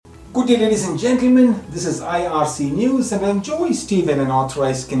Good day, ladies and gentlemen. This is IRC News, and I'm Joey Stephen, an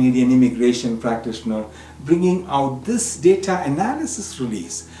authorized Canadian immigration practitioner, bringing out this data analysis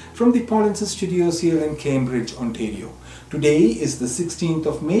release from the Paulinsis Studios here in Cambridge, Ontario. Today is the 16th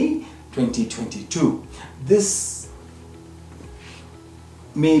of May, 2022. This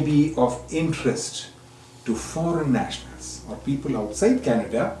may be of interest to foreign nationals or people outside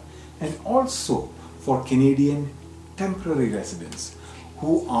Canada, and also for Canadian temporary residents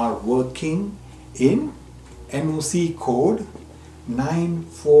who are working in NOC code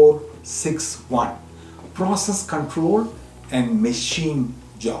 9461, process control and machine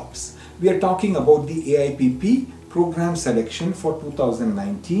jobs. We are talking about the AIPP program selection for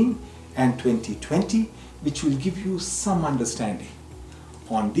 2019 and 2020, which will give you some understanding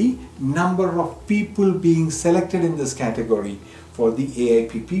on the number of people being selected in this category for the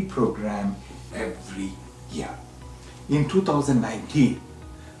AIPP program every year. In 2019,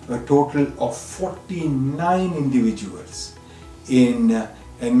 a total of 49 individuals in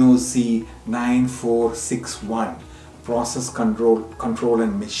NOC 9461, process control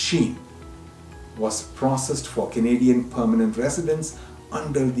and machine, was processed for Canadian permanent residents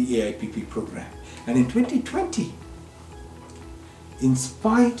under the AIPP program. And in 2020, in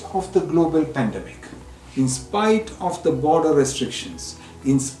spite of the global pandemic, in spite of the border restrictions,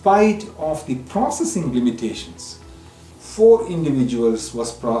 in spite of the processing limitations, 4 individuals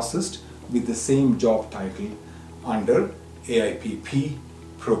was processed with the same job title under AIPP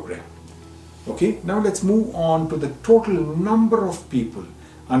program. Okay, now let's move on to the total number of people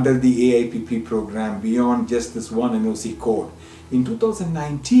under the AIPP program beyond just this one NOC code. In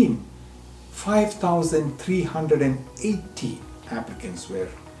 2019, 5,380 applicants were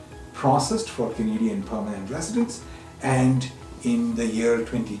processed for Canadian permanent residents, and in the year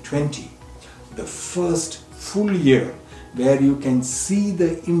 2020, the first full year where you can see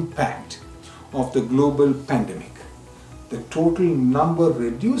the impact of the global pandemic, the total number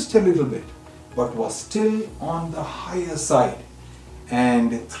reduced a little bit but was still on the higher side,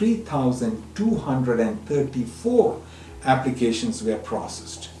 and 3,234 applications were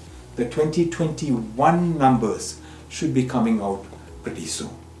processed. The 2021 numbers should be coming out pretty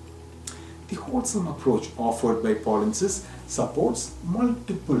soon. The wholesome approach offered by Paulinsis supports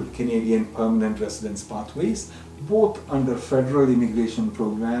multiple Canadian permanent residence pathways, both under federal immigration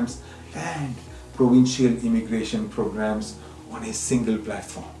programs and provincial immigration programs on a single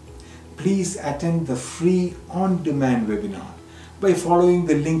platform. Please attend the free on-demand webinar by following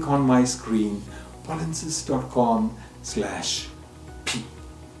the link on my screen, paulinsis.com/p.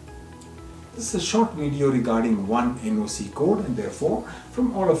 This is a short video regarding one NOC code, and therefore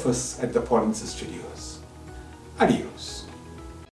from all of us at the Paulinsis Studios. Adios.